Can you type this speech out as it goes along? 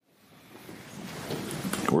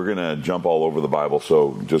We're going to jump all over the Bible,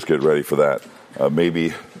 so just get ready for that.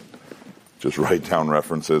 Maybe just write down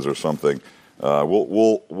references or something.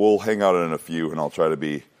 We'll hang out in a few, and I'll try to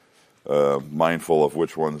be mindful of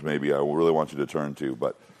which ones maybe I really want you to turn to.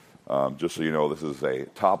 But just so you know, this is a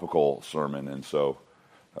topical sermon, and so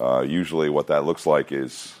usually what that looks like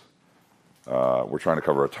is we're trying to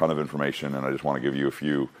cover a ton of information, and I just want to give you a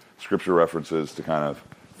few scripture references to kind of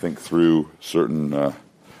think through certain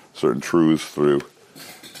truths through.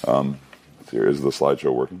 Here, is the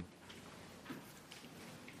slideshow working?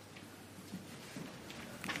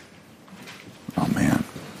 Oh man,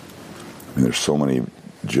 I mean, there's so many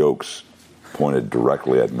jokes pointed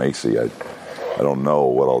directly at Macy. I don't know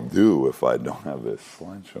what I'll do if I don't have this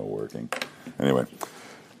slideshow working. Anyway,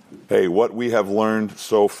 hey, what we have learned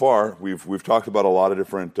so far, we've talked about a lot of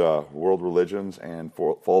different world religions and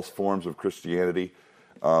false forms of Christianity.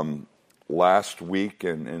 Last week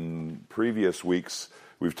and in previous weeks,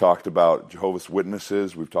 we've talked about Jehovah's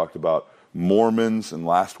Witnesses, we've talked about Mormons, and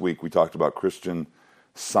last week we talked about Christian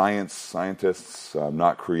scientists,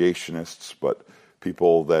 not creationists, but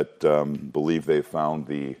people that believe they've found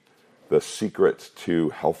the secret to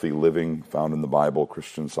healthy living found in the Bible,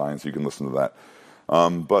 Christian Science. You can listen to that.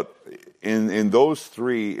 But in those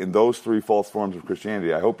three false forms of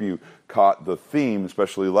Christianity, I hope you caught the theme,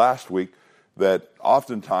 especially last week, that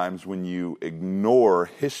oftentimes when you ignore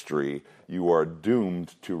history, you are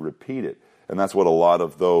doomed to repeat it. And that's what a lot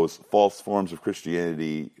of those false forms of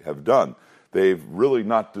Christianity have done. They've really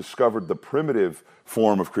not discovered the primitive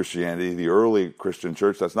form of Christianity, the early Christian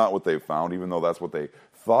church. That's not what they've found, even though that's what they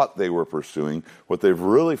thought they were pursuing. What they've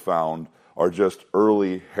really found are just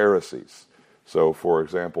early heresies. So, for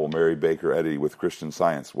example, Mary Baker Eddy with Christian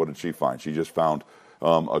Science, what did she find? She just found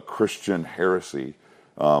a Christian heresy,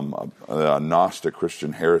 a Gnostic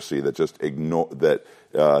Christian heresy that just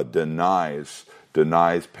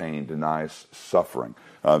denies pain, denies suffering.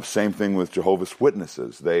 Same thing with Jehovah's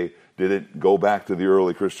Witnesses. They didn't go back to the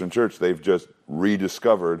early Christian church. They've just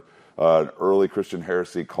rediscovered an early Christian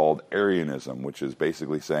heresy called Arianism, which is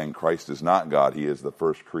basically saying Christ is not God. He is the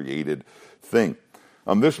first created thing.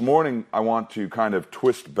 This morning, I want to kind of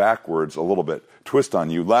twist backwards a little bit, twist on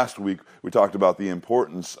you. Last week, we talked about the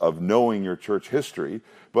importance of knowing your church history,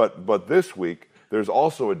 but this week, there's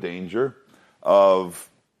also a danger of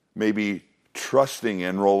maybe trusting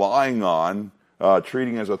and relying on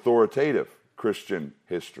treating as authoritative Christian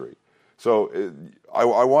history. So I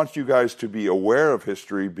want you guys to be aware of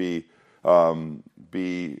history, be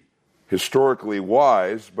historically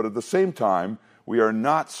wise, but at the same time, we are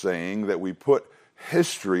not saying that we put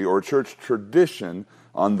history or church tradition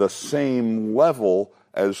on the same level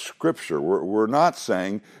as Scripture. We're not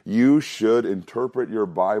saying you should interpret your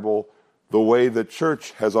Bible the way the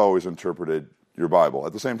church has always interpreted your Bible.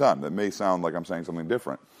 At the same time, that may sound like I'm saying something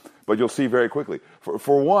different, but you'll see very quickly.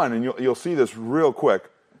 For one, and you'll see this real quick,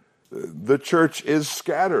 the church is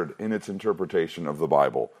scattered in its interpretation of the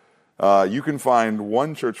Bible. You can find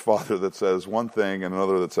one church father that says one thing and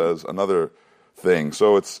another that says another thing.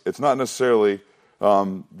 So it's not necessarily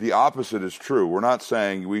the opposite is true. We're not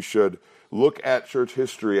saying we should look at church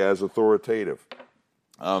history as authoritative.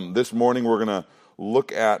 This morning we're going to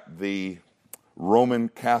look at the Roman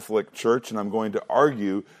Catholic Church, and I'm going to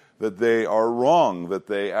argue that they are wrong, that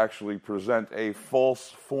they actually present a false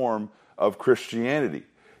form of Christianity.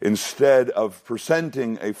 Instead of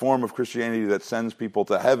presenting a form of Christianity that sends people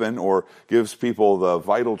to heaven or gives people the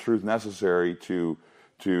vital truth necessary to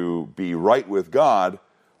be right with God,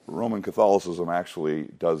 Roman Catholicism actually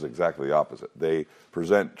does exactly the opposite. They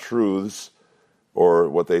present truths, or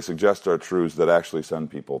what they suggest are truths that actually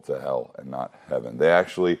send people to hell and not heaven. They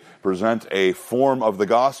actually present a form of the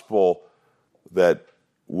gospel that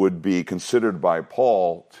would be considered by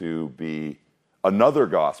Paul to be another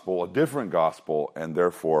gospel, a different gospel, and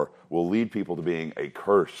therefore will lead people to being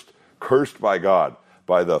cursed by God,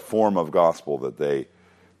 by the form of gospel that they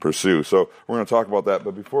pursue. So we're going to talk about that,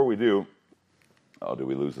 but before we do, did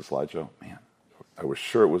we lose the slideshow? Man, I was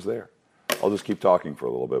sure it was there. I'll just keep talking for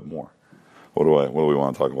a little bit more. What do we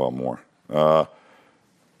want to talk about more?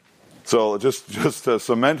 So just to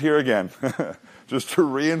cement here again, just to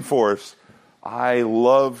reinforce, I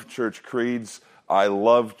love church creeds, I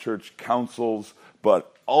love church councils,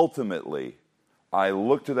 but ultimately, I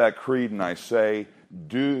look to that creed and I say,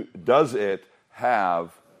 does it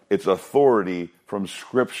have its authority from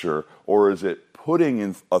Scripture, or is it putting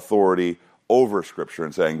in authority over Scripture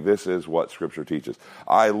and saying, this is what Scripture teaches?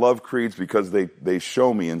 I love creeds because they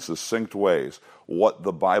show me in succinct ways what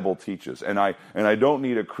the Bible teaches. And I don't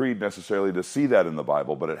need a creed necessarily to see that in the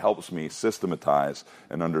Bible, but it helps me systematize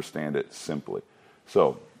and understand it simply.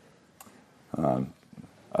 So,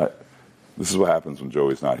 This is what happens when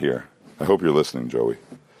Joey's not here. I hope you're listening, Joey.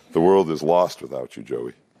 The world is lost without you,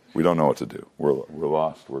 Joey. We don't know what to do. We're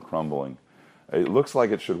lost. We're crumbling. It looks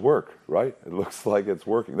like it should work, right? It looks like it's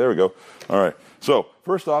working. There we go. All right. So,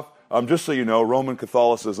 first off, just so you know, Roman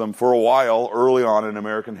Catholicism, for a while, early on in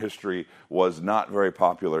American history, was not very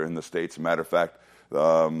popular in the States. Matter of fact,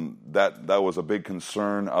 that was a big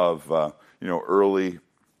concern of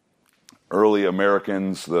early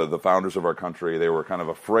Americans, the founders of our country. They were kind of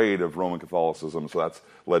afraid of Roman Catholicism, so that's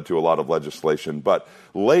led to a lot of legislation. But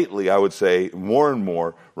lately, I would say, more and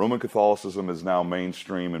more, Roman Catholicism is now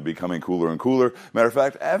mainstream and becoming cooler and cooler. Matter of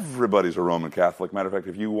fact, everybody's a Roman Catholic. Matter of fact,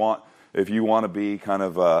 if you want to be kind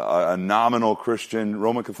of a nominal Christian,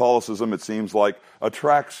 Roman Catholicism, it seems like,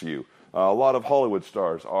 attracts you. A lot of Hollywood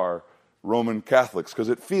stars are Roman Catholics because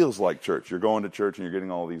it feels like church. You're going to church and you're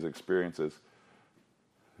getting all these experiences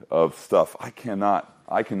of stuff. I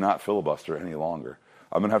cannot filibuster any longer.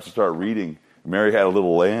 I'm going to have to start reading Mary Had a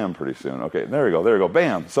Little Lamb pretty soon. Okay, there we go.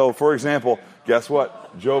 Bam. So, for example, guess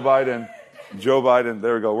what? Joe Biden,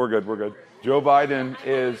 there we go. We're good. Joe Biden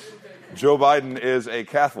is a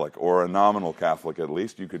Catholic, or a nominal Catholic at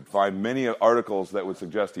least. You could find many articles that would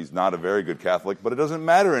suggest he's not a very good Catholic, but it doesn't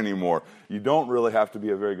matter anymore. You don't really have to be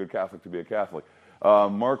a very good Catholic to be a Catholic.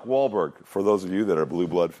 Mark Wahlberg, for those of you that are Blue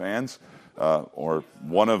Blood fans, or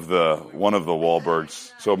one of the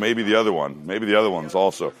Wahlbergs, so maybe the other ones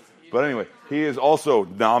also. But anyway, he is also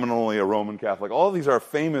nominally a Roman Catholic. All of these are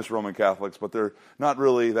famous Roman Catholics, but they're not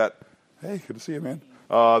really that, hey, good to see you, man.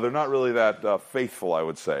 They're not really that faithful, I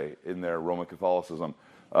would say, in their Roman Catholicism.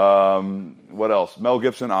 What else? Mel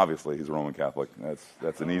Gibson, obviously, he's a Roman Catholic.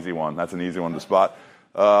 That's an easy one. That's an easy one to spot.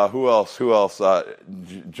 Who else?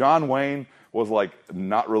 John Wayne was like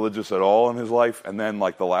not religious at all in his life, and then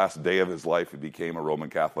like the last day of his life, he became a Roman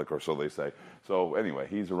Catholic, or so they say. So anyway,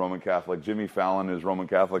 he's a Roman Catholic. Jimmy Fallon is Roman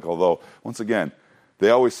Catholic, although, once again, they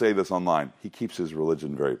always say this online, he keeps his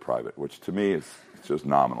religion very private, which to me is just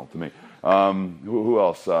nominal to me. Who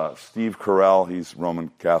else? Steve Carell, he's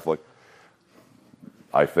Roman Catholic,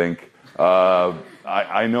 I think.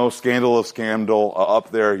 I know Scandal of Scandal,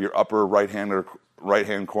 up there, your upper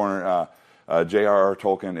right-hand corner, J.R.R.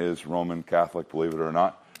 Tolkien is Roman Catholic, believe it or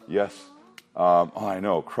not. Yes. I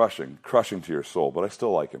know, crushing to your soul, but I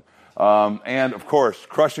still like him. And, of course,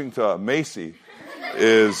 crushing to Macy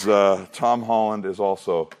is Tom Holland is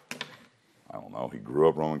also, I don't know, he grew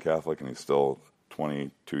up Roman Catholic and he's still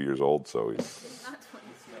 22 years old, so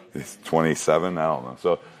he's 27, I don't know.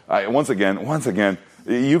 So, once again,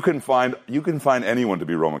 you can find anyone to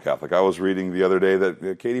be Roman Catholic. I was reading the other day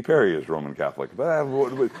that Katy Perry is Roman Catholic. But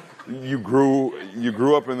you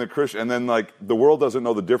grew up in the Christian, and then like the world doesn't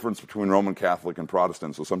know the difference between Roman Catholic and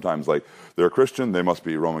Protestant. So sometimes like they're Christian, they must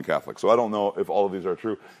be Roman Catholic. So I don't know if all of these are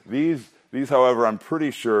true. These, however, I'm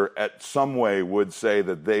pretty sure at some way would say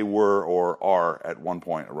that they were or are at one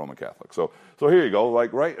point a Roman Catholic. So here you go.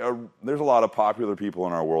 Like there's a lot of popular people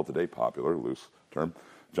in our world today. Popular, loose term.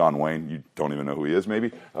 John Wayne, you don't even know who he is, maybe.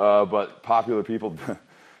 But popular people,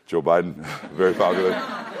 Joe Biden, very popular.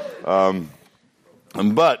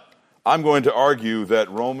 But I'm going to argue that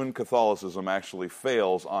Roman Catholicism actually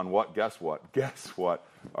fails on what? Guess what?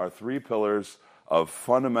 Are three pillars of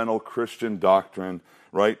fundamental Christian doctrine,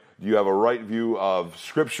 right? Do you have a right view of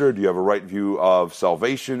Scripture? Do you have a right view of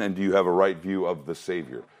salvation? And do you have a right view of the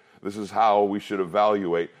Savior? This is how we should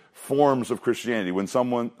evaluate forms of Christianity. When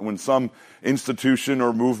some institution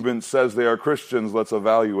or movement says they are Christians, let's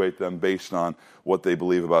evaluate them based on what they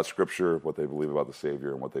believe about Scripture, what they believe about the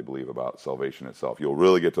Savior, and what they believe about salvation itself. You'll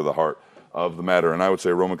really get to the heart of the matter. And I would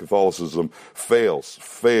say Roman Catholicism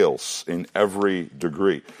fails in every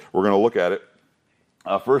degree. We're going to look at it.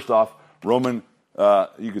 First off,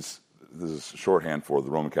 this is shorthand for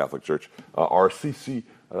the Roman Catholic Church, RCC.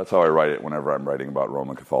 That's how I write it whenever I'm writing about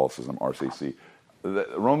Roman Catholicism, RCC. The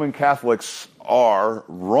Roman Catholics are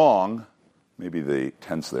wrong. Maybe the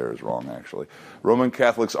tense there is wrong, actually. Roman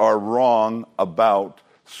Catholics are wrong about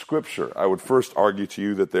Scripture. I would first argue to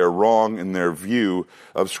you that they're wrong in their view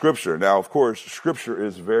of Scripture. Now, of course, Scripture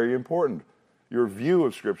is very important. Your view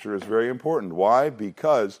of Scripture is very important. Why?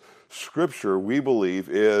 Because Scripture, we believe,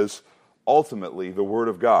 is ultimately the Word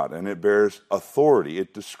of God, and it bears authority.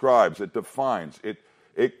 It describes, it defines,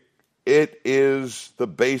 it is the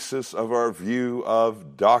basis of our view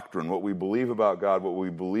of doctrine, what we believe about God, what we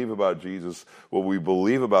believe about Jesus, what we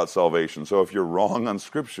believe about salvation. So if you're wrong on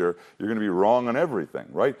Scripture, you're going to be wrong on everything,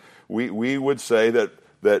 right? We would say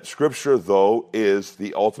that Scripture, though, is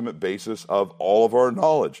the ultimate basis of all of our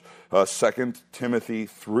knowledge. 2 Timothy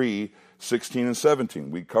 3 16 and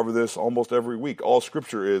 17. We cover this almost every week. All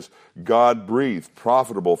Scripture is God-breathed,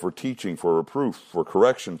 profitable for teaching, for reproof, for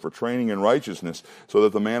correction, for training in righteousness, so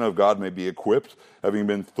that the man of God may be equipped, having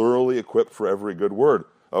been thoroughly equipped for every good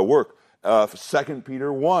work. 2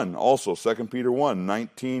 Peter 1, also 2 Peter 1,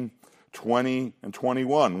 19, 20, and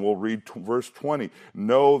 21. We'll read verse 20.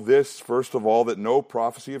 Know this, first of all, that no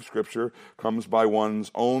prophecy of Scripture comes by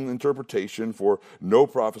one's own interpretation, for no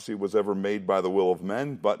prophecy was ever made by the will of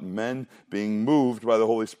men, but men, being moved by the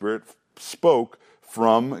Holy Spirit, spoke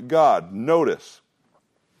from God. Notice,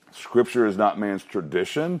 Scripture is not man's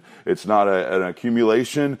tradition. It's not an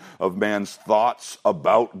accumulation of man's thoughts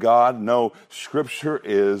about God. No, Scripture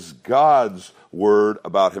is God's word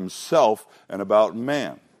about himself and about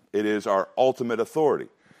man. It is our ultimate authority.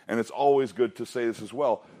 And it's always good to say this as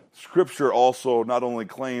well. Scripture also not only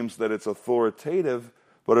claims that it's authoritative,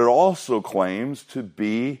 but it also claims to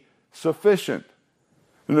be sufficient.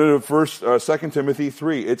 In 2 Timothy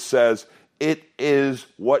 3, it says, it is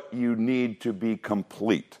what you need to be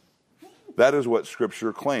complete. That is what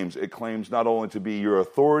Scripture claims. It claims not only to be your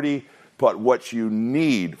authority, but what you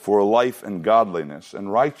need for life and godliness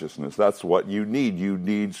and righteousness. That's what you need. You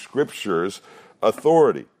need Scripture's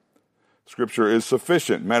authority. Scripture is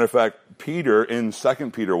sufficient. Matter of fact, Peter in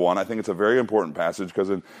 2 Peter 1, I think it's a very important passage because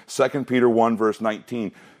in 2 Peter 1 verse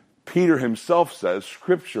 19, Peter himself says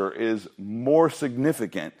Scripture is more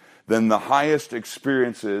significant than the highest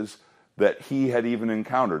experiences that he had even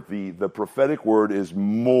encountered. The prophetic word is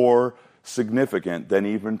more significant than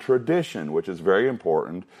even tradition, which is very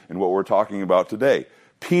important in what we're talking about today.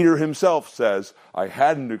 Peter himself says, I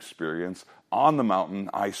had an experience on the mountain.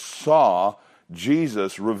 I saw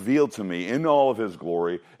Jesus revealed to me in all of his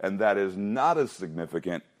glory, and that is not as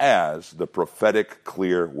significant as the prophetic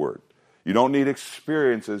clear word. You don't need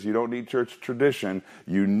experiences. You don't need church tradition.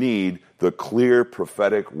 You need the clear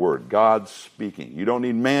prophetic word, God speaking. You don't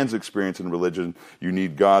need man's experience in religion. You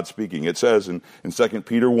need God speaking. It says in 2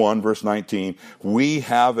 Peter 1, verse 19, we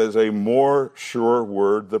have as a more sure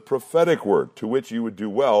word the prophetic word, to which you would do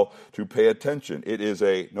well to pay attention. It is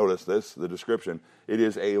notice this, the description, it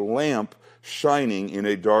is a lamp shining in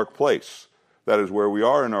a dark place. That is where we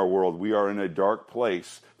are in our world. We are in a dark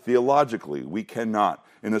place theologically. We cannot,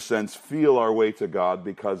 in a sense, feel our way to God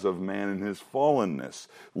because of man and his fallenness.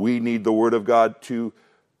 We need the Word of God to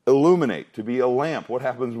illuminate, to be a lamp. What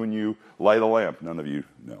happens when you light a lamp? None of you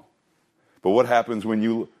know. But what happens when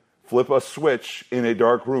you flip a switch in a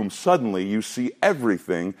dark room? Suddenly you see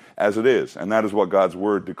everything as it is, and that is what God's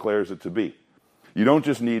Word declares it to be. You don't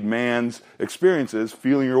just need man's experiences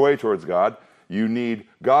feeling your way towards God. You need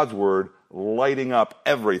God's Word lighting up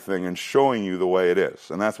everything and showing you the way it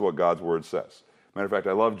is. And that's what God's Word says. Matter of fact,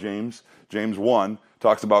 I love James. James 1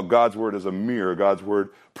 talks about God's Word as a mirror. God's Word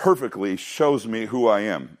perfectly shows me who I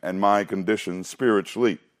am and my condition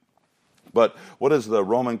spiritually. But what does the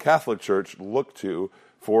Roman Catholic Church look to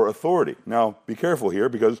for authority? Now, be careful here,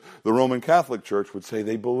 because the Roman Catholic Church would say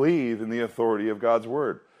they believe in the authority of God's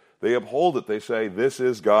Word. They uphold it. They say, this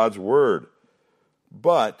is God's Word.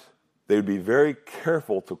 But they would be very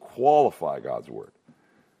careful to qualify God's Word.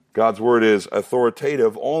 God's Word is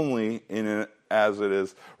authoritative only as it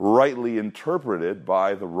is rightly interpreted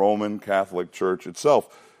by the Roman Catholic Church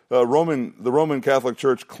itself. The Roman Catholic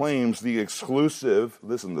Church claims the exclusive,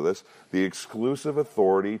 listen to this, the exclusive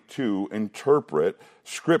authority to interpret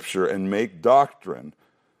Scripture and make doctrine.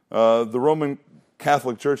 The Roman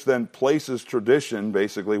Catholic Church then places tradition,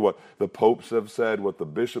 basically what the popes have said, what the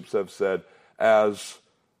bishops have said, as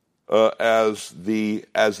the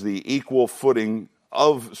equal footing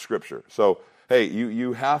of Scripture. So, hey,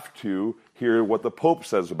 you have to hear what the Pope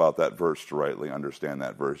says about that verse to rightly understand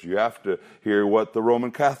that verse. You have to hear what the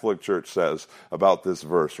Roman Catholic Church says about this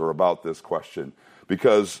verse or about this question,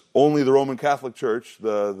 because only the Roman Catholic Church,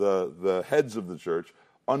 the heads of the church,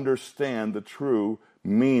 understand the true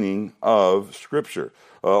meaning of Scripture.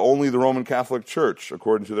 Only the Roman Catholic Church,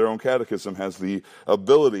 according to their own catechism, has the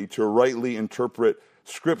ability to rightly interpret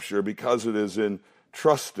Scripture because it is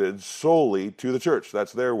entrusted solely to the church.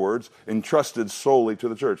 That's their words, entrusted solely to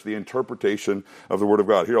the church, the interpretation of the Word of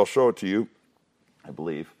God. Here, I'll show it to you, I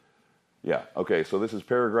believe. Yeah, okay, so this is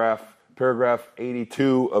paragraph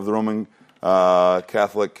 82 of the Roman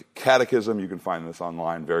Catholic Catechism. You can find this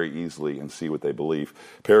online very easily and see what they believe.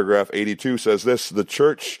 Paragraph 82 says this: the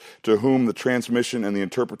church to whom the transmission and the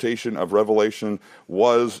interpretation of revelation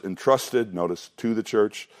was entrusted, notice, to the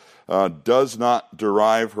church, does not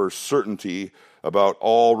derive her certainty about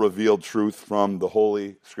all revealed truth from the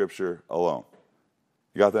Holy Scripture alone.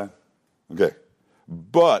 You got that? Okay.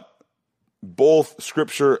 But both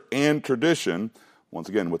Scripture and tradition Once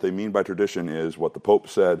again, what they mean by tradition is what the Pope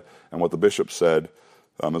said and what the bishop said,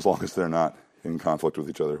 as long as they're not in conflict with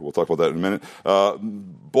each other. We'll talk about that in a minute.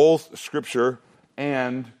 Both Scripture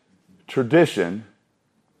and tradition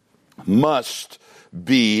must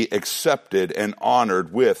be accepted and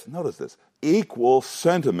honored with, notice this, equal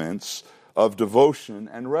sentiments of devotion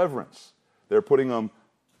and reverence. They're putting them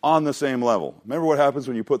on the same level. Remember what happens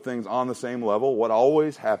when you put things on the same level? What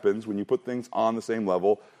always happens when you put things on the same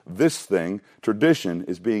level? This thing, tradition,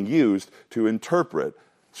 is being used to interpret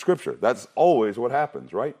Scripture. That's always what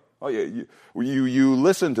happens, right? Oh yeah, you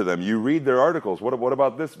listen to them. You read their articles. What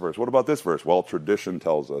about this verse? What about this verse? Well, tradition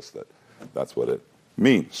tells us that that's what it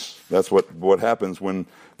means. That's what happens when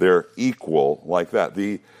they're equal like that.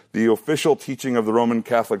 The official teaching of the Roman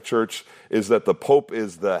Catholic Church is that the Pope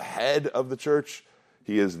is the head of the Church.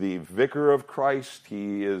 He is the vicar of Christ.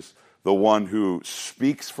 He is the one who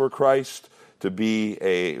speaks for Christ. To be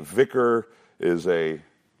a vicar is a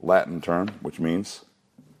Latin term, which means?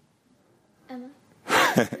 Emma.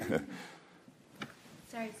 Sorry,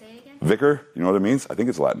 say it again. Vicar, you know what it means? I think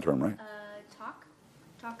it's a Latin term, right?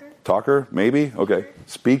 Talker? Talker, maybe? Okay.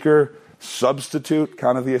 Speaker, substitute,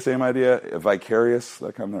 kind of the same idea. Vicarious,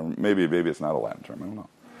 that kind of, maybe it's not a Latin term, I don't know.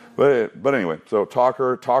 But anyway, so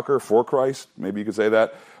talker for Christ, maybe you could say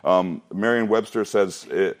that. Merriam-Webster says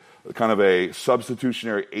kind of a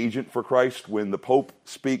substitutionary agent for Christ. When the Pope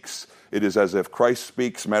speaks, it is as if Christ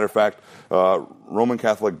speaks. Matter of fact, Roman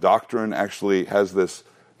Catholic doctrine actually has this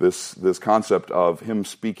concept of him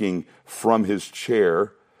speaking from his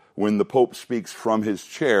chair. When the Pope speaks from his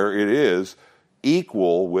chair, it is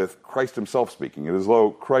equal with Christ himself speaking. It is as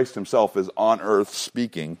though Christ himself is on earth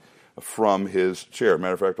speaking from his chair.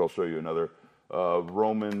 Matter of fact, I'll show you another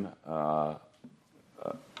Roman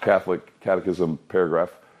Catholic Catechism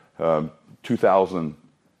paragraph,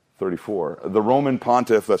 2034. The Roman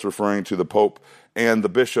pontiff, that's referring to the Pope, and the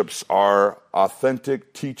bishops are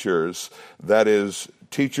authentic teachers, that is,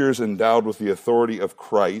 teachers endowed with the authority of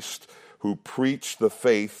Christ, who preach the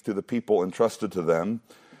faith to the people entrusted to them,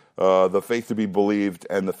 the faith to be believed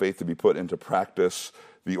and the faith to be put into practice.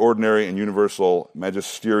 The ordinary and universal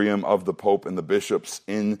magisterium of the Pope and the bishops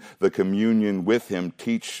in the communion with him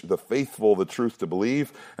teach the faithful the truth to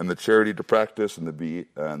believe and the charity to practice and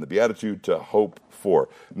the beatitude to hope for.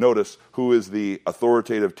 Notice who is the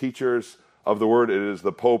authoritative teachers of the word. It is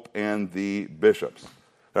the Pope and the bishops.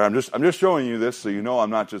 I'm just showing you this so you know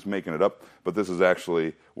I'm not just making it up, but this is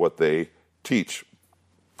actually what they teach.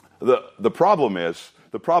 The problem is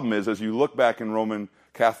as you look back in Roman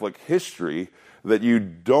Catholic history, that you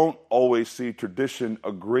don't always see tradition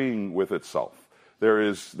agreeing with itself.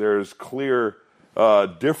 There's clear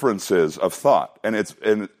differences of thought, and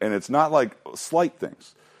it's not like slight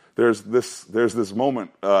things. There's this moment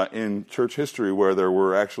in church history where there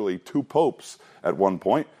were actually two popes at one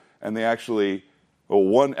point, and they actually,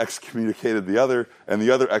 one excommunicated the other, and the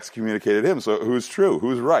other excommunicated him. So who's true?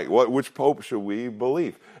 Who's right? Which pope should we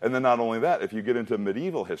believe? And then not only that, if you get into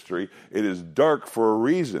medieval history, it is dark for a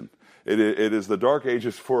reason. It is the Dark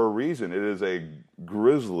Ages for a reason. It is a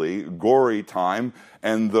grisly, gory time,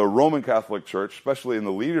 and the Roman Catholic Church, especially in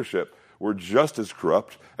the leadership, were just as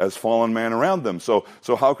corrupt as fallen man around them. So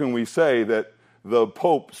how can we say that the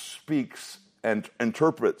Pope speaks and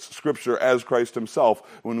interprets Scripture as Christ himself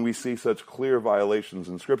when we see such clear violations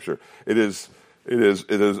in Scripture? It is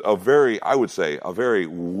a very, I would say, a very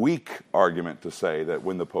weak argument to say that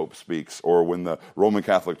when the Pope speaks or when the Roman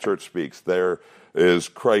Catholic Church speaks, there is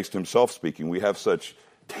Christ himself speaking. We have such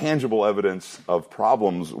tangible evidence of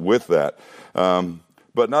problems with that.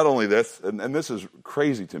 But not only this, and this is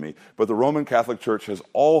crazy to me, but the Roman Catholic Church has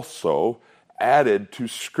also added to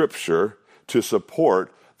Scripture to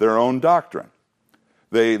support their own doctrine.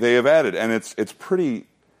 They have added, and it's pretty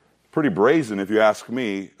brazen, if you ask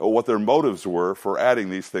me, what their motives were for adding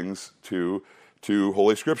these things to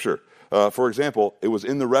Holy Scripture. For example, it was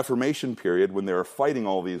in the Reformation period when they were fighting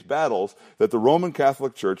all these battles that the Roman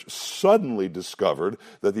Catholic Church suddenly discovered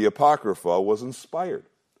that the Apocrypha was inspired.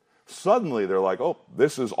 Suddenly they're like, oh,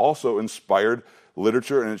 this is also inspired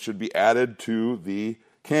literature and it should be added to the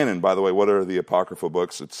canon. By the way, what are the Apocrypha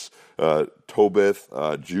books? It's Tobit,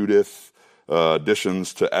 Judith,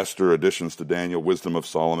 additions to Esther, additions to Daniel, Wisdom of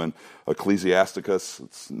Solomon, Ecclesiasticus.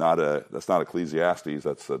 That's not Ecclesiastes.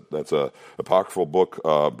 That's a apocryphal book.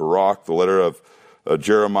 Baruch, the letter of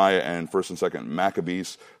Jeremiah, and 1st and 2nd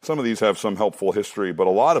Maccabees. Some of these have some helpful history, but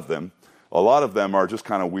a lot of them are just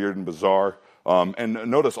kind of weird and bizarre. And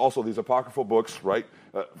notice also these apocryphal books, right?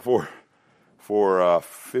 For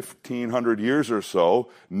 1,500 years or so,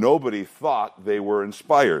 nobody thought they were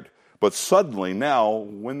inspired. But suddenly now,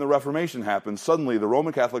 when the Reformation happens, suddenly the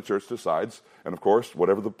Roman Catholic Church decides, and of course,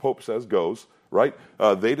 whatever the Pope says goes, right?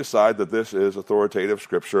 They decide that this is authoritative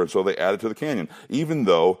Scripture, and so they add it to the canon. Even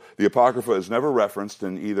though the Apocrypha is never referenced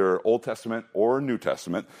in either Old Testament or New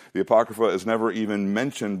Testament, the Apocrypha is never even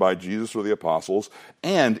mentioned by Jesus or the apostles,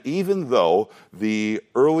 and even though the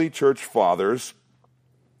early church fathers,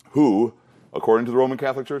 who, according to the Roman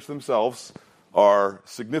Catholic Church themselves, are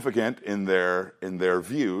significant in their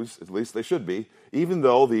views, at least they should be, even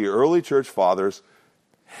though the early church fathers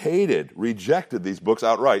rejected these books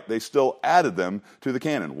outright, they still added them to the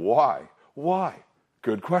canon. Why? Why?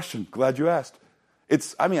 Good question. Glad you asked. It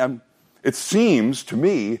seems to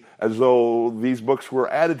me as though these books were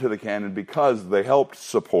added to the canon because they helped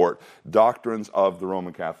support doctrines of the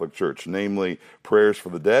Roman Catholic Church, namely prayers for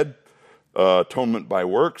the dead, atonement by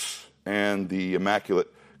works, and the Immaculate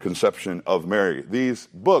Conception of Mary. These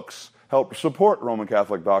books helped support Roman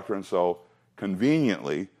Catholic doctrine, so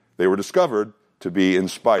conveniently they were discovered to be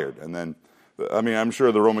inspired. And then, I'm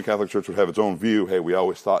sure the Roman Catholic Church would have its own view. Hey, we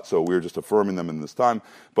always thought so. We're just affirming them in this time.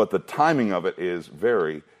 But the timing of it is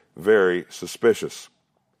very, very suspicious.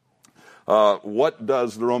 What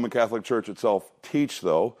does the Roman Catholic Church itself teach,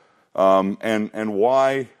 though? And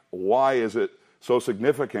why is it so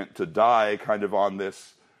significant to die kind of on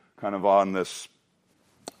this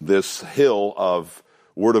hill of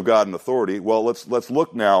Word of God and authority? Well, let's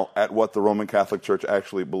look now at what the Roman Catholic Church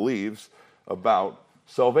actually believes about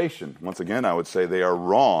salvation. Once again, I would say they are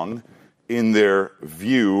wrong in their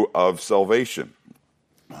view of salvation.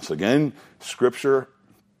 Once again, Scripture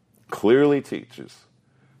clearly teaches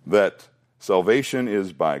that salvation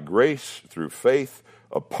is by grace through faith,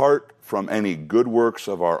 apart from any good works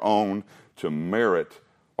of our own to merit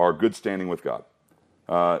our good standing with God.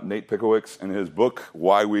 Nate Pickowicz, in his book,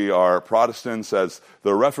 Why We Are Protestant, says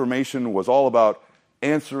the Reformation was all about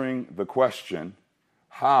answering the question,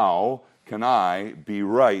 how can I be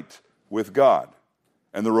right with God?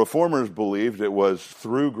 And the Reformers believed it was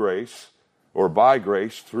through grace, or by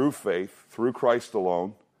grace, through faith, through Christ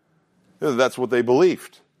alone. That's what they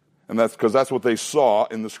believed. And that's because that's what they saw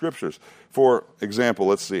in the Scriptures. For example,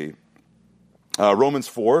 let's see. Romans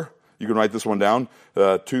 4, you can write this one down.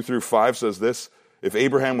 2 through 5 says this: if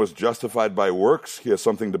Abraham was justified by works, he has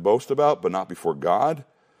something to boast about, but not before God.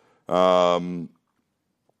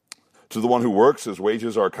 To the one who works, his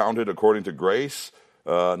wages are counted according to grace,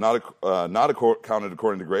 not counted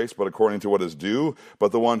according to grace, but according to what is due.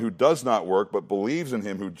 But the one who does not work, but believes in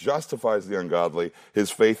him who justifies the ungodly,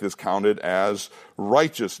 his faith is counted as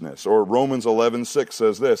righteousness. Or Romans 11:6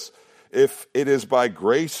 says this: if it is by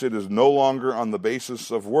grace, it is no longer on the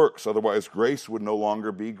basis of works. Otherwise, grace would no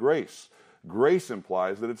longer be grace. Grace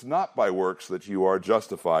implies that it's not by works that you are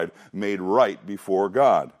justified, made right before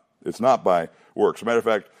God. It's not by works. As a matter of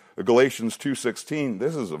fact, Galatians 2:16,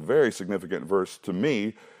 this is a very significant verse to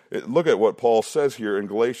me. Look at what Paul says here in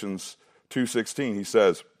Galatians 2:16. He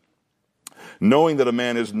says, knowing that a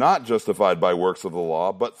man is not justified by works of the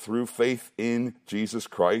law, but through faith in Jesus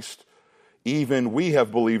Christ, even we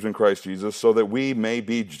have believed in Christ Jesus, so that we may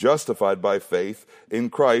be justified by faith in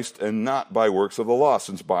Christ and not by works of the law,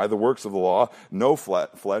 since by the works of the law no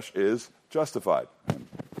flesh is justified. I'm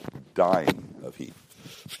dying of heat.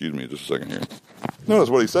 Excuse me just a second here. Notice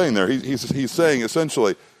what he's saying there. He's saying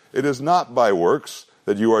essentially, it is not by works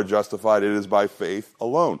that you are justified, it is by faith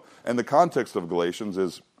alone. And the context of Galatians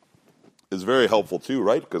is very helpful too,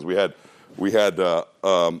 right? Because we had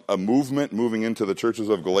a movement moving into the churches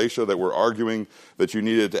of Galatia that were arguing that you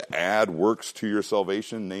needed to add works to your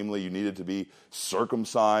salvation. Namely, you needed to be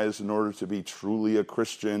circumcised in order to be truly a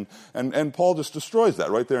Christian. And Paul just destroys that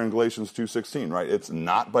right there in Galatians 2:16, right? It's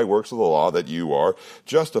not by works of the law that you are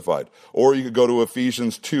justified. Or you could go to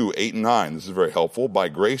Ephesians 2:8 and 9. This is very helpful. By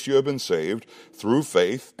grace you have been saved through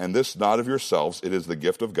faith, and this not of yourselves. It is the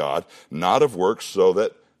gift of God, not of works, so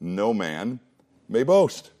that no man may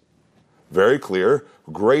boast. Very clear.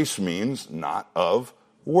 Grace means not of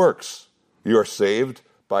works. You are saved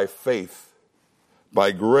by faith,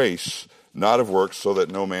 by grace, not of works, so that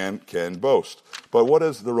no man can boast. But what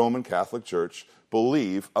does the Roman Catholic Church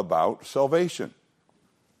believe about salvation?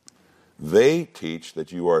 They teach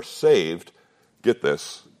that you are saved. Get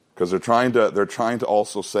this, because they're trying to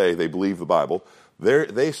also say they believe the Bible.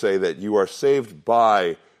 They say that you are saved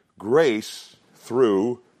by grace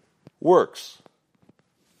through works.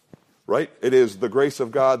 Right? It is the grace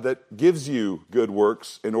of God that gives you good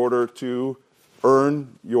works in order to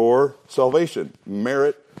earn your salvation,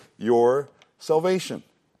 merit your salvation.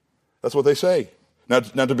 That's what they say. Now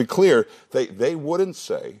to be clear, they wouldn't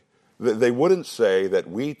say that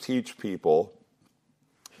we teach people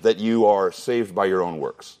that you are saved by your own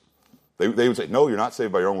works. They would say, no, you're not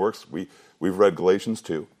saved by your own works. We've read Galatians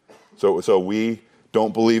 2. So we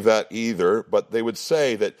don't believe that either, but they would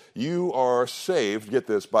say that you are saved, get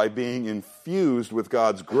this, by being infused with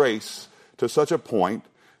God's grace to such a point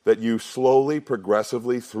that you slowly,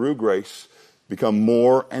 progressively, through grace, become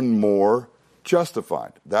more and more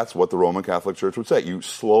justified. That's what the Roman Catholic Church would say. You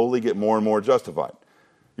slowly get more and more justified.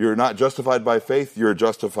 You're not justified by faith, you're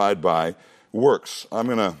justified by works. Here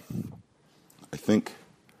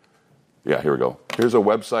we go. Here's a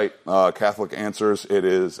website, Catholic Answers. It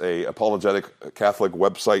is a apologetic Catholic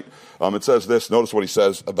website. It says this. Notice what he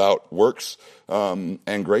says about works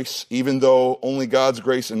and grace. Even though only God's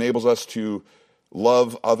grace enables us to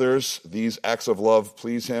love others, these acts of love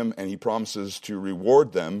please him, and he promises to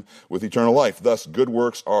reward them with eternal life. Thus, good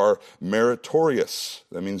works are meritorious.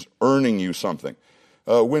 That means earning you something.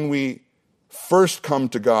 When we first come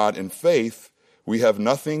to God in faith, we have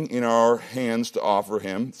nothing in our hands to offer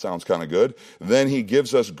him. Sounds kind of good. Then he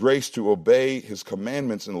gives us grace to obey his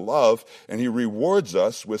commandments in love, and he rewards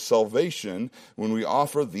us with salvation when we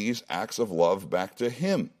offer these acts of love back to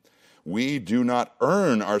him. We do not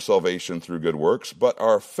earn our salvation through good works, but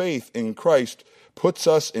our faith in Christ puts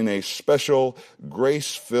us in a special,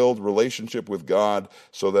 grace-filled relationship with God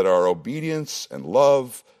so that our obedience and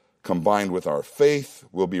love, combined with our faith,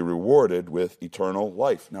 will be rewarded with eternal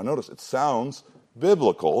life. Now notice, it sounds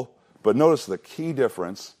biblical, but notice the key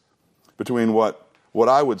difference between what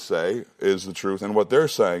I would say is the truth and what they're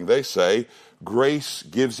saying. They say grace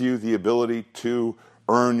gives you the ability to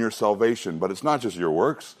earn your salvation, but it's not just your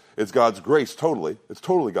works. It's God's grace, totally. It's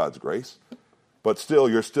totally God's grace. But still,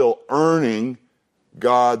 you're still earning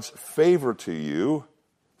God's favor to you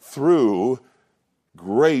through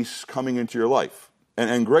grace coming into your life.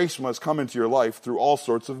 And grace must come into your life through all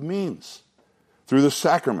sorts of means. Through the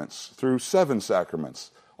sacraments, through 7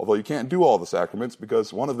 sacraments. Although you can't do all the sacraments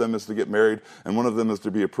because one of them is to get married and one of them is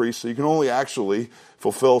to be a priest. So you can only actually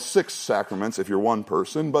fulfill 6 sacraments if you're one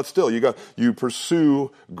person. But still, you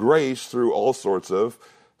pursue grace through all sorts of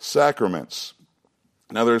sacraments.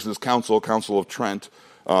 Now there's this Council of Trent.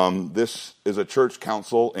 This is a church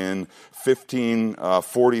council in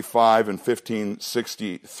 1545 and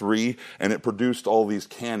 1563, and it produced all these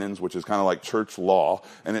canons, which is kind of like church law,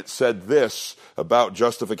 and it said this about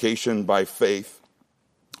justification by faith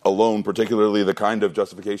alone, particularly the kind of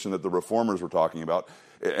justification that the reformers were talking about.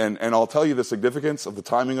 And I'll tell you the significance of the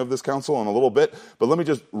timing of this council in a little bit, but let me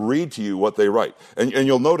just read to you what they write. And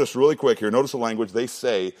you'll notice really quick here, notice the language, they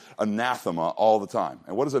say anathema all the time.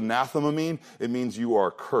 And what does anathema mean? It means you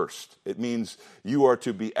are cursed. It means you are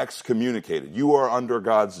to be excommunicated. You are under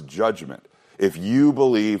God's judgment if you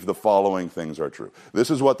believe the following things are true.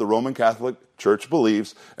 This is what the Roman Catholic Church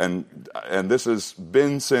believes, and this has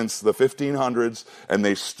been since the 1500s, and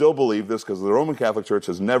they still believe this because the Roman Catholic Church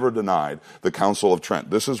has never denied the Council of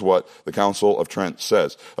Trent. This is what the Council of Trent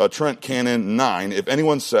says. Trent Canon 9, if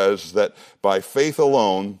anyone says that by faith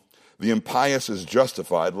alone the impious is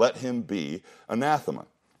justified, let him be anathema.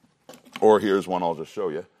 Or here's one I'll just show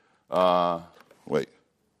you.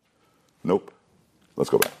 Nope.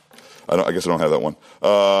 Let's go back. I guess I don't have that one.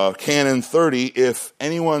 Canon 30, if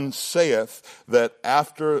anyone saith that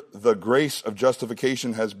after the grace of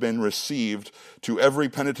justification has been received, to every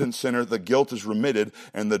penitent sinner the guilt is remitted,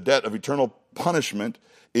 and the debt of eternal punishment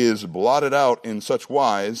is blotted out in such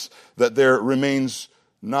wise that there remains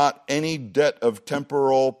not any debt of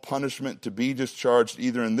temporal punishment to be discharged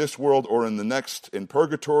either in this world or in the next in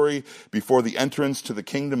purgatory, before the entrance to the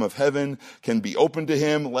kingdom of heaven can be opened to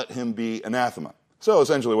him, let him be anathema. So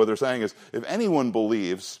essentially what they're saying is, if anyone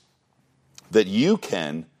believes that you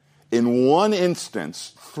can, in one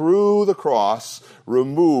instance, through the cross,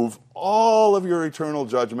 remove all of your eternal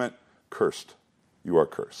judgment, cursed. You are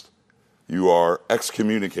cursed. You are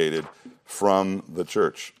excommunicated from the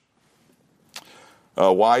church.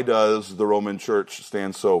 Why does the Roman Church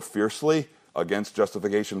stand so fiercely against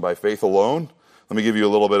justification by faith alone? Let me give you a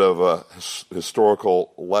little bit of a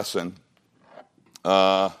historical lesson.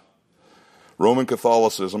 Roman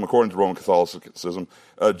Catholicism, according to Roman Catholicism,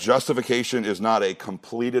 justification is not a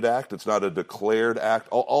completed act. It's not a declared act.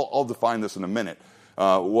 I'll define this in a minute.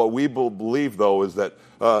 What we believe, though, is that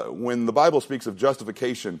when the Bible speaks of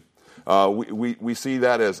justification, we see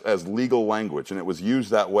that as legal language, and it was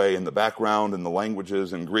used that way in the background and the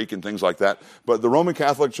languages in Greek and things like that. But the Roman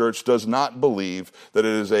Catholic Church does not believe that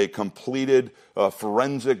it is a completed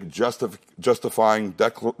forensic justifying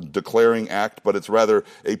declaring act, but it's rather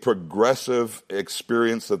a progressive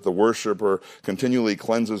experience that the worshiper continually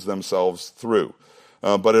cleanses themselves through.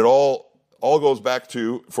 But it all all goes back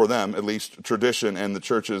to, for them at least, tradition and the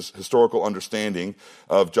church's historical understanding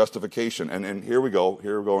of justification. And here we go.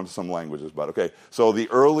 Here we go into some languages. But okay, so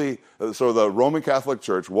the Roman Catholic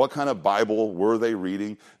Church, what kind of Bible were they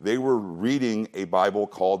reading? They were reading a Bible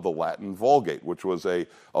called the Latin Vulgate, which was a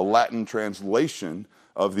Latin translation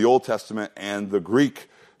of the Old Testament and the Greek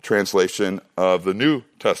translation of the New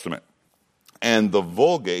Testament. And the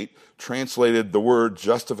Vulgate translated the word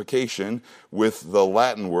justification with the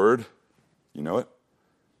Latin word. You know it?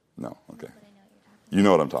 No. Okay. You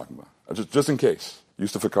know what I'm talking about. Just in case.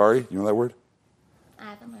 Justificare, you know that word? I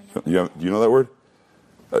haven't learned it. Do you know that word?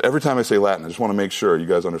 Every time I say Latin, I just want to make sure you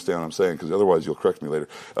guys understand what I'm saying, because otherwise you'll correct me later.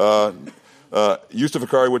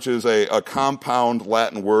 Justificare, which is a compound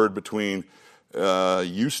Latin word between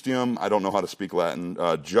justium, I don't know how to speak Latin,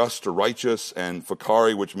 just or righteous, and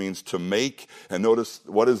facare, which means to make. And notice,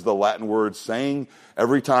 what is the Latin word saying?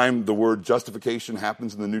 Every time the word justification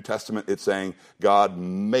happens in the New Testament, it's saying God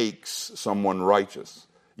makes someone righteous.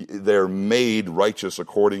 They're made righteous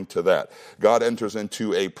according to that. God enters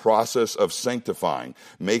into a process of sanctifying,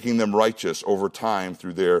 making them righteous over time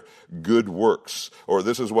through their good works. Or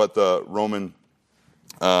this is what the Roman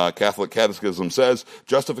Catholic Catechism says: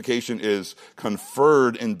 justification is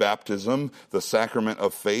conferred in baptism, the sacrament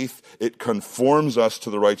of faith. It conforms us to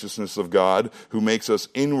the righteousness of God, who makes us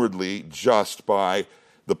inwardly just by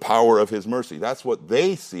the power of his mercy. That's what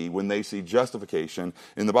they see when they see justification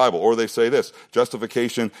in the Bible. Or they say this: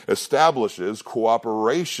 justification establishes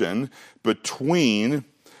cooperation between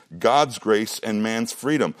God's grace and man's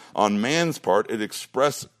freedom. On man's part, it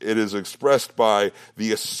is expressed by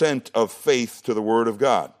the assent of faith to the Word of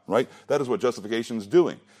God, right? That is what justification is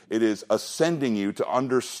doing. It is ascending you to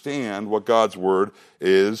understand what God's Word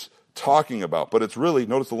is talking about. But it's really,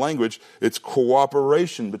 notice the language, it's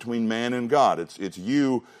cooperation between man and God. It's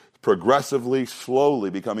you progressively, slowly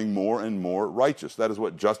becoming more and more righteous. That is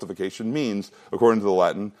what justification means, according to the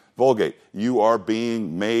Latin Vulgate. You are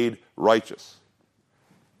being made righteous.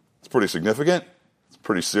 It's pretty significant. It's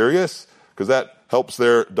pretty serious, because that helps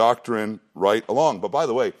their doctrine right along. But by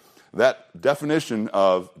the way, that definition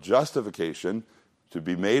of justification, to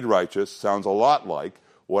be made righteous, sounds a lot like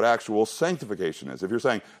what actual sanctification is. If you're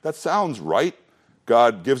saying, that sounds right,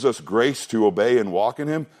 God gives us grace to obey and walk in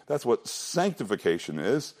him, that's what sanctification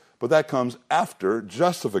is, but that comes after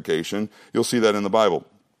justification. You'll see that in the Bible.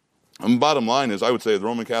 And bottom line is, I would say the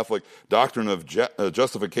Roman Catholic doctrine of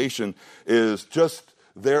justification is just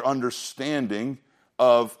their understanding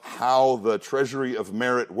of how the treasury of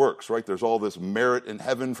merit works, right? There's all this merit in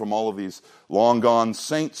heaven from all of these long-gone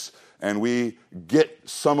saints, and we get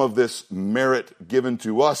some of this merit given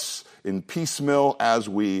to us in piecemeal as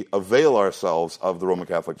we avail ourselves of the Roman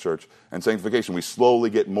Catholic Church and sanctification. We slowly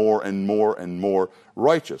get more and more and more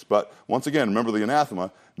righteous. But once again, remember the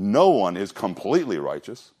anathema: no one is completely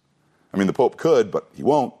righteous. I mean, the Pope could, but he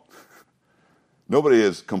won't. Nobody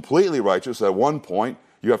is completely righteous. At one point,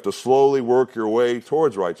 you have to slowly work your way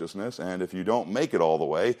towards righteousness, and if you don't make it all the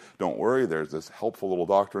way, don't worry, there's this helpful little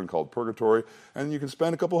doctrine called purgatory, and you can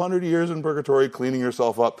spend a couple hundred years in purgatory cleaning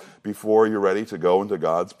yourself up before you're ready to go into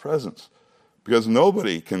God's presence. Because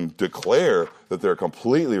nobody can declare that they're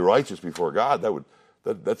completely righteous before God.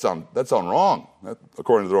 That sound wrong,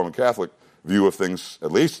 according to the Roman Catholic view of things,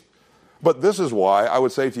 at least. But this is why I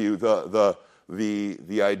would say to you,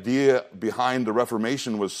 the idea behind the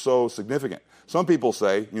Reformation was so significant. Some people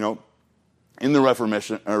say, in the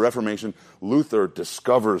Reformation, Luther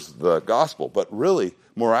discovers the gospel. But really,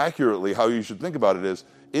 more accurately, how you should think about it is,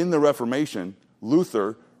 in the Reformation,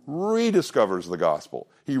 Luther rediscovers the gospel.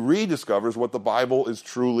 He rediscovers what the Bible is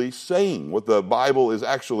truly saying, what the Bible is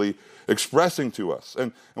actually expressing to us.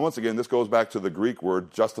 And once again, this goes back to the Greek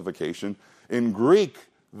word justification. In Greek,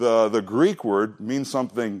 the Greek word means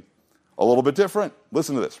something a little bit different.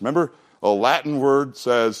 Listen to this. Remember, a Latin word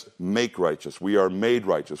says make righteous. We are made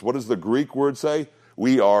righteous. What does the Greek word say?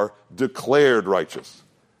 We are declared righteous.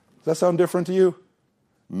 Does that sound different to you?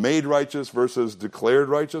 Made righteous versus declared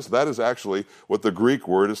righteous? That is actually what the Greek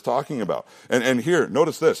word is talking about. And here,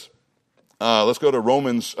 notice this. Let's go to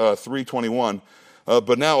Romans 3:21.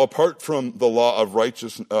 But now, apart from the law of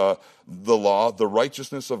the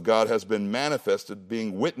righteousness of God has been manifested,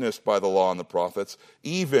 being witnessed by the law and the prophets,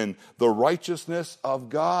 even the righteousness of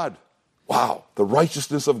God. Wow, the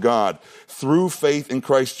righteousness of God through faith in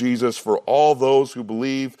Christ Jesus for all those who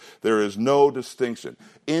believe. There is no distinction.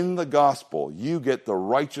 In the gospel, you get the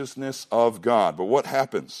righteousness of God. But what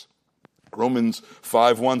happens? Romans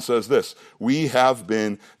 5:1 says this: we have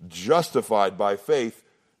been justified by faith,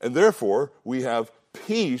 and therefore we have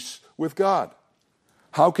peace with God.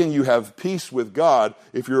 How can you have peace with God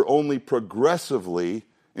if you're only progressively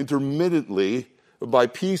intermittently, by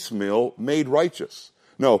piecemeal, made righteous.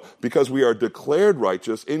 No, because we are declared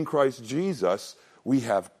righteous in Christ Jesus, we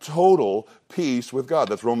have total peace with God.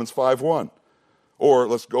 That's Romans 5:1. Or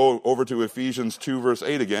let's go over to Ephesians 2, verse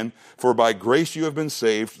 8 again. For by grace you have been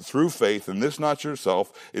saved through faith, and this not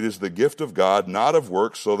yourself. It is the gift of God, not of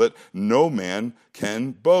works, so that no man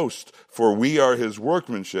can boast. For we are his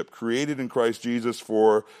workmanship, created in Christ Jesus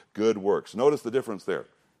for good works. Notice the difference there.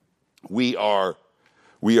 We are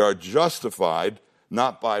justified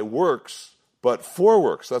not by works, but for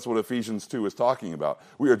works. That's what Ephesians 2 is talking about.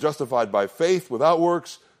 We are justified by faith without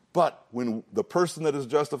works, but when the person that is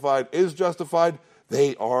justified,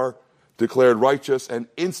 they are declared righteous, and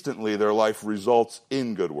instantly their life results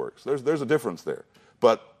in good works. There's a difference there.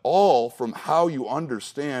 But all from how you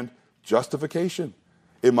understand justification.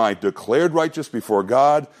 Am I declared righteous before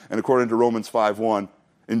God, and according to Romans 5:1,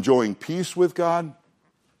 enjoying peace with God?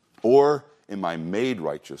 Or am I made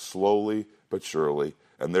righteous slowly but surely,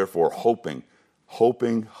 and therefore hoping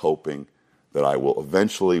that I will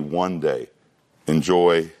eventually one day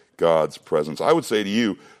enjoy God's presence? I would say to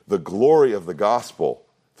you, the glory of the gospel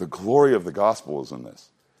is in this.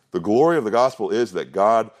 The glory of the gospel is that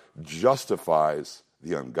God justifies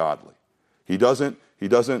the ungodly. He doesn't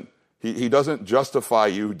justify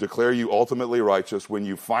you, declare you ultimately righteous when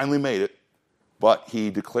you finally made it, but he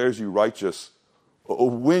declares you righteous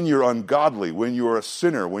when you're ungodly, when you're a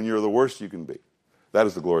sinner, when you're the worst you can be. That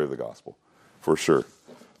is the glory of the gospel, for sure.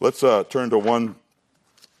 Let's turn to one.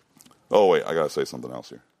 Oh, wait, I got to say something else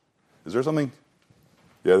here. Is there something?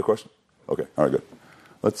 You had a question? Okay, all right, good.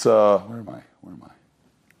 Let's, where am I?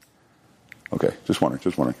 Okay, just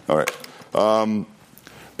wondering. All right.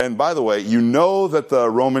 And by the way, you know that the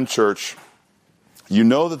Roman Church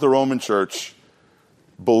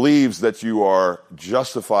believes that you are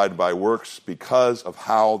justified by works because of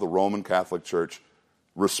how the Roman Catholic Church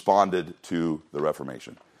responded to the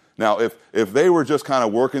Reformation. Now, if they were just kind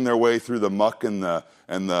of working their way through the muck and the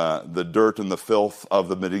dirt and the filth of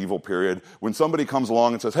the medieval period, when somebody comes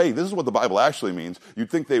along and says, hey, this is what the Bible actually means,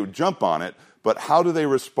 you'd think they would jump on it. But how do they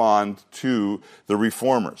respond to the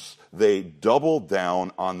reformers? They double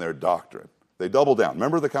down on their doctrine. They double down.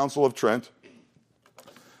 Remember the Council of Trent?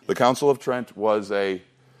 The Council of Trent was a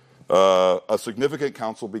significant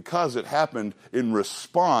council because it happened in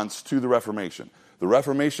response to the Reformation. The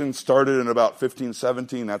Reformation started in about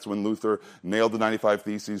 1517. That's when Luther nailed the 95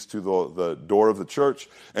 Theses to the door of the church.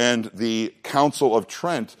 And the Council of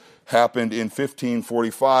Trent happened in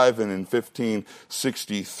 1545 and in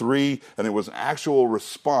 1563. And it was an actual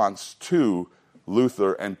response to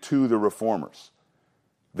Luther and to the reformers.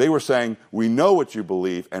 They were saying, we know what you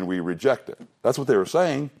believe and we reject it. That's what they were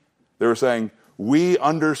saying. They were saying, we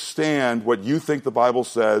understand what you think the Bible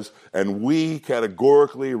says, and we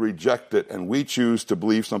categorically reject it, and we choose to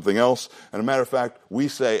believe something else. And as a matter of fact, we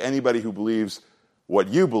say anybody who believes what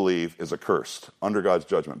you believe is accursed under God's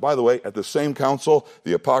judgment. By the way, at the same council,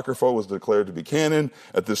 the Apocrypha was declared to be canon.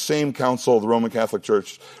 At the same council, the Roman Catholic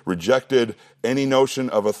Church rejected any notion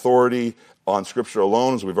of authority on Scripture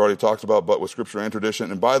alone, as we've already talked about, but with Scripture and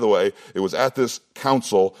tradition. And by the way, it was at this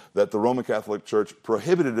council that the Roman Catholic Church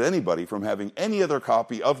prohibited anybody from having any other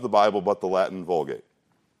copy of the Bible but the Latin Vulgate.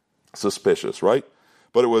 Suspicious, right?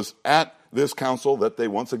 But it was at this council that they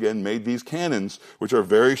once again made these canons, which are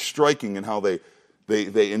very striking in how they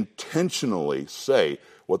intentionally say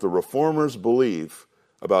what the reformers believe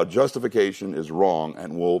about justification is wrong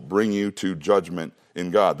and will bring you to judgment in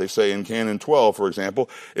God. They say in Canon 12, for example,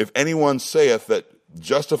 if anyone saith that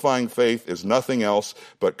justifying faith is nothing else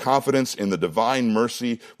but confidence in the divine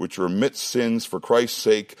mercy which remits sins for Christ's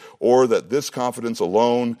sake, or that this confidence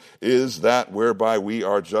alone is that whereby we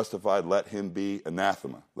are justified, let him be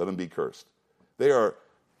anathema, let him be cursed. They are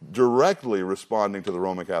directly responding to the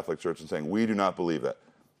Roman Catholic Church and saying, we do not believe that.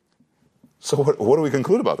 So what do we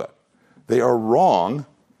conclude about that? They are wrong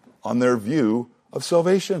on their view of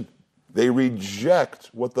salvation. They reject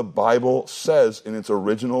what the Bible says in its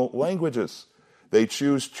original languages. They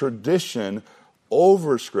choose tradition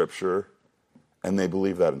over Scripture, and they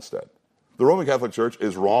believe that instead. The Roman Catholic Church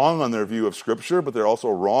is wrong on their view of Scripture, but they're also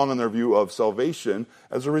wrong on their view of salvation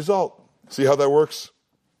as a result. See how that works?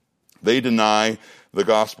 They deny the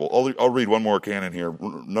gospel. I'll read one more canon here,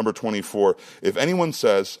 number 24. If anyone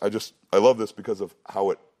says, I love this because of how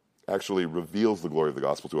it actually reveals the glory of the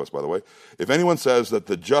gospel to us, by the way. If anyone says that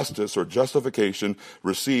the justice or justification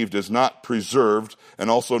received is not preserved and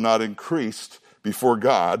also not increased before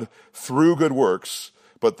God through good works,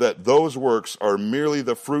 but that those works are merely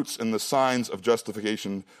the fruits and the signs of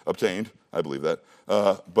justification obtained, I believe that,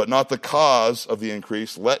 but not the cause of the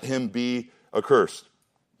increase, let him be accursed.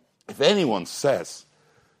 If anyone says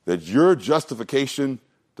that your justification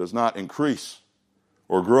does not increase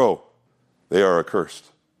or grow. They are accursed.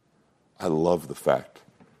 I love the fact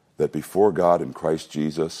that before God in Christ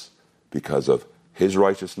Jesus, because of his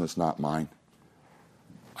righteousness, not mine,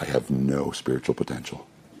 I have no spiritual potential.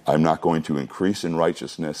 I'm not going to increase in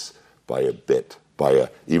righteousness by a bit,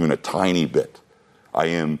 even a tiny bit. I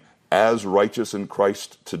am as righteous in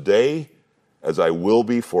Christ today as I will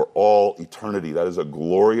be for all eternity. That is a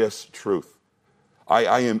glorious truth.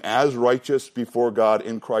 I am as righteous before God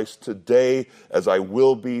in Christ today as I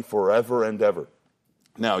will be forever and ever.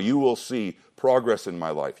 Now, you will see progress in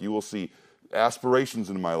my life. You will see aspirations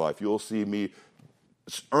in my life. You will see me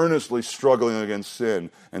earnestly struggling against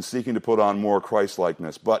sin and seeking to put on more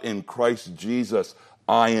Christ-likeness. But in Christ Jesus,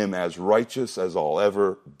 I am as righteous as I'll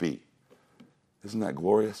ever be. Isn't that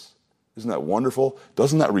glorious? Isn't that wonderful?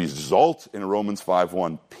 Doesn't that result in Romans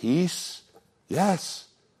 5:1 peace? Yes.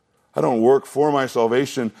 I don't work for my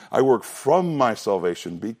salvation. I work from my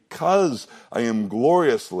salvation because I am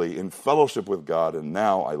gloriously in fellowship with God, and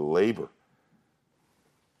now I labor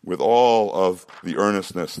with all of the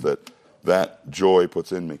earnestness that joy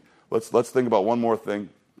puts in me. Let's think about one more thing.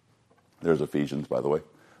 There's Ephesians, by the way.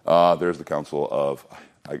 There's the Council of...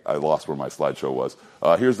 I lost where my slideshow was.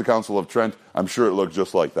 Here's the Council of Trent. I'm sure it looked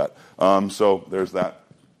just like that. So there's that.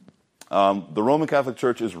 The Roman Catholic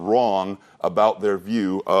Church is wrong about their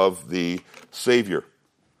view of the Savior.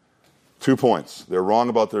 2 points. They're wrong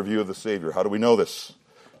about their view of the Savior. How do we know this?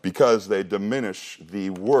 Because they diminish the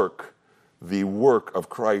work of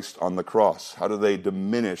Christ on the cross. How do they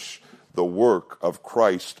diminish the work of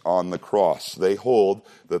Christ on the cross? They hold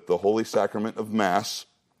that the Holy Sacrament of Mass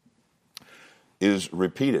is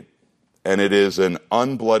repeated, and it is an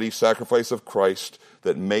unbloody sacrifice of Christ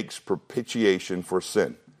that makes propitiation for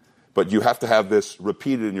sin. But you have to have this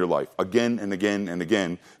repeated in your life again and again and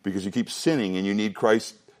again, because you keep sinning and you need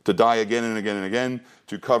Christ to die again and again and again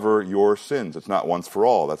to cover your sins. It's not once for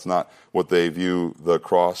all. That's not what they view the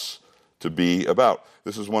cross to be about.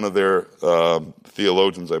 This is one of their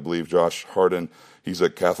theologians, I believe, Josh Hardin. He's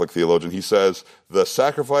a Catholic theologian. He says, the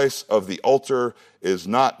sacrifice of the altar is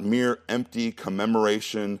not mere empty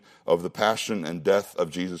commemoration of the passion and death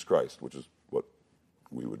of Jesus Christ, which is what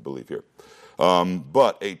we would believe here,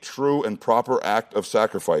 but a true and proper act of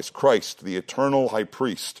sacrifice. Christ, the eternal high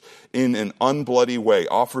priest, in an unbloody way,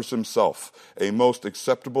 offers himself a most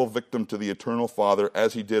acceptable victim to the eternal Father,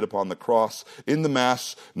 as he did upon the cross. In the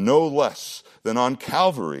Mass, no less than on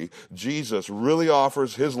Calvary, Jesus really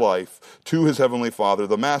offers his life to his heavenly Father.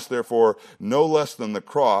 The Mass, therefore, no less than the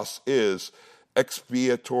cross, is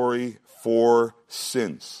expiatory for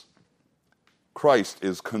sins. Christ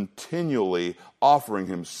is continually offering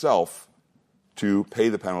himself to pay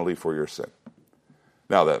the penalty for your sin.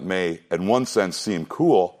 Now, that may, in one sense, seem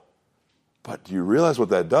cool, but do you realize what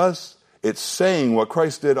that does? It's saying what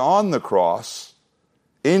Christ did on the cross,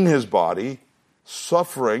 in his body,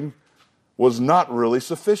 suffering, was not really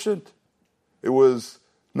sufficient. It was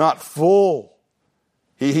not full.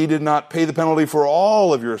 He did not pay the penalty for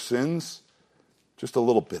all of your sins, just a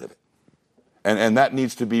little bit of it. And that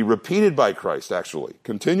needs to be repeated by Christ, actually,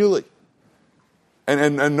 continually.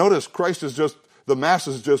 And notice, the Mass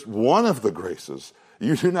is just one of the graces.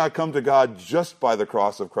 You do not come to God just by the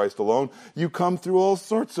cross of Christ alone. You come through all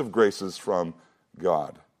sorts of graces from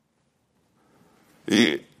God.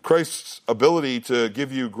 Christ's ability to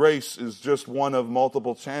give you grace is just one of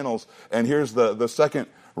multiple channels. And here's the second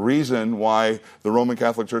reason why the Roman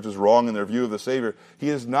Catholic Church is wrong in their view of the Savior. He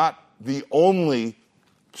is not the only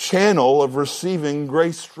channel of receiving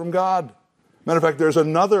grace from God. Matter of fact, there's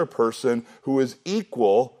another person who is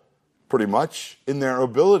equal, pretty much, in their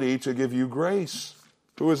ability to give you grace.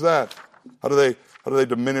 Who is that? How do they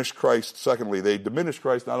diminish Christ? Secondly, they diminish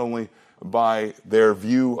Christ not only by their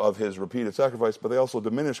view of his repeated sacrifice, but they also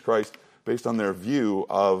diminish Christ based on their view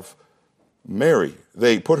of Mary.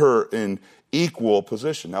 They put her in equal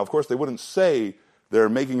position. Now, of course, they wouldn't say they're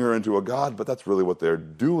making her into a god, but that's really what they're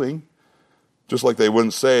doing. Just like they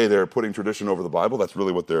wouldn't say they're putting tradition over the Bible, that's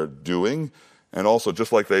really what they're doing. And also,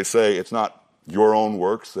 just like they say it's not your own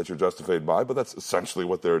works that you're justified by, but that's essentially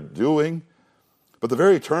what they're doing. But the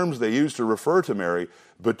very terms they use to refer to Mary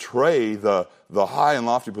betray the high and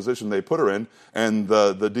lofty position they put her in, and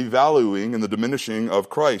the devaluing and the diminishing of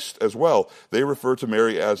Christ as well. They refer to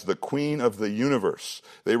Mary as the Queen of the universe.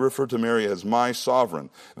 They refer to Mary as my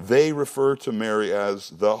sovereign. They refer to Mary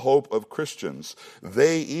as the hope of Christians.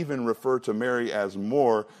 They even refer to Mary as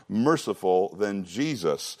more merciful than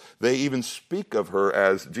Jesus. They even speak of her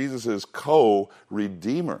as Jesus'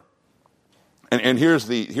 co-redeemer. And here's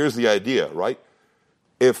the idea, right?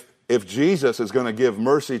 If Jesus is going to give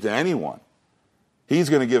mercy to anyone, he's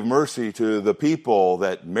going to give mercy to the people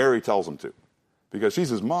that Mary tells him to, because she's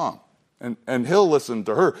his mom. And he'll listen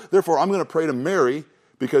to her. Therefore, I'm going to pray to Mary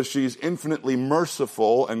because she's infinitely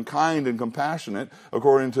merciful and kind and compassionate,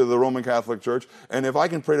 according to the Roman Catholic Church. And if I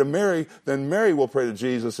can pray to Mary, then Mary will pray to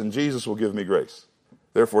Jesus, and Jesus will give me grace.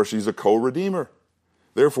 Therefore, she's a co-redeemer.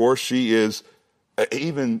 Therefore, she is,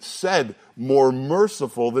 even said, more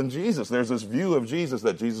merciful than Jesus. There's this view of Jesus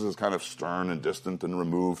that Jesus is kind of stern and distant and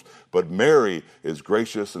removed, but Mary is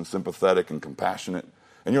gracious and sympathetic and compassionate.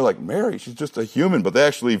 And you're like, Mary, she's just a human. But they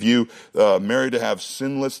actually view Mary to have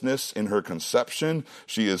sinlessness in her conception.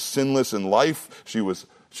 She is sinless in life. She was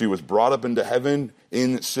brought up into heaven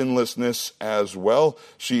in sinlessness as well.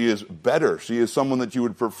 She is better. She is someone that you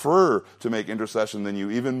would prefer to make intercession than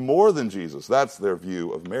you, even more than Jesus. That's their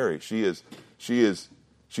view of Mary. She is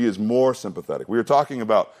more sympathetic. We were talking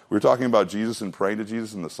about Jesus and praying to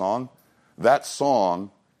Jesus in the song. That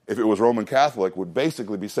song, if it was Roman Catholic, would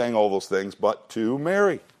basically be saying all those things, but to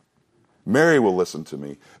Mary. Mary will listen to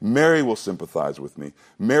me. Mary will sympathize with me.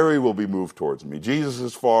 Mary will be moved towards me. Jesus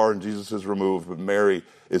is far and Jesus is removed, but Mary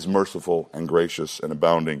is merciful and gracious and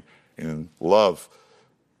abounding in love.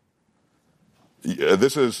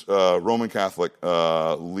 This is Roman Catholic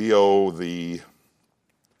Leo the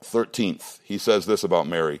 13th. He says this about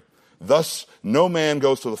Mary. Thus no man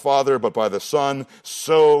goes to the Father but by the Son,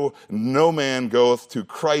 so no man goeth to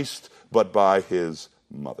Christ but by his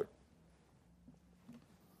mother.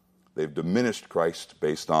 They've diminished Christ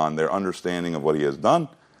based on their understanding of what he has done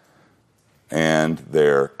and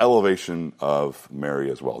their elevation of Mary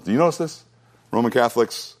as well. Do you notice this? Roman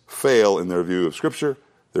Catholics fail in their view of Scripture,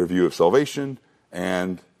 their view of salvation,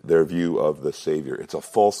 and their view of the Savior. It's a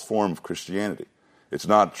false form of Christianity. It's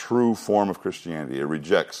not a true form of Christianity. It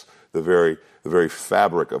rejects the very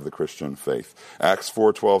fabric of the Christian faith. Acts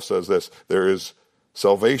 4:12 says this, there is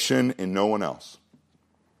salvation in no one else.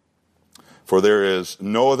 For there is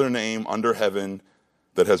no other name under heaven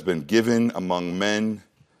that has been given among men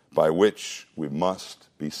by which we must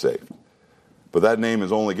be saved. But that name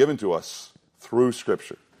is only given to us through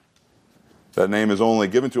Scripture. That name is only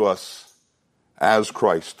given to us as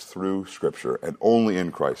Christ through Scripture, and only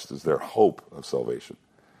in Christ is there hope of salvation.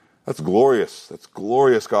 That's glorious. That's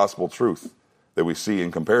glorious gospel truth that we see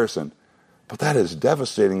in comparison. But that is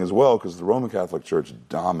devastating as well, because the Roman Catholic Church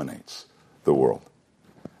dominates the world.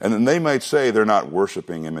 And then they might say they're not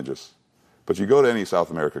worshiping images. But you go to any South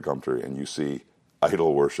America country and you see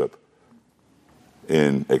idol worship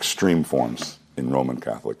in extreme forms in Roman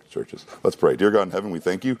Catholic churches. Let's pray. Dear God in heaven, we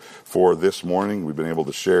thank you for this morning. We've been able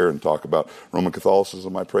to share and talk about Roman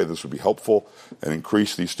Catholicism. I pray this would be helpful and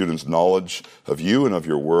increase these students' knowledge of you and of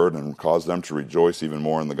your word, and cause them to rejoice even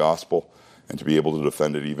more in the gospel and to be able to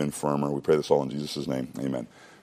defend it even firmer. We pray this all in Jesus' name. Amen.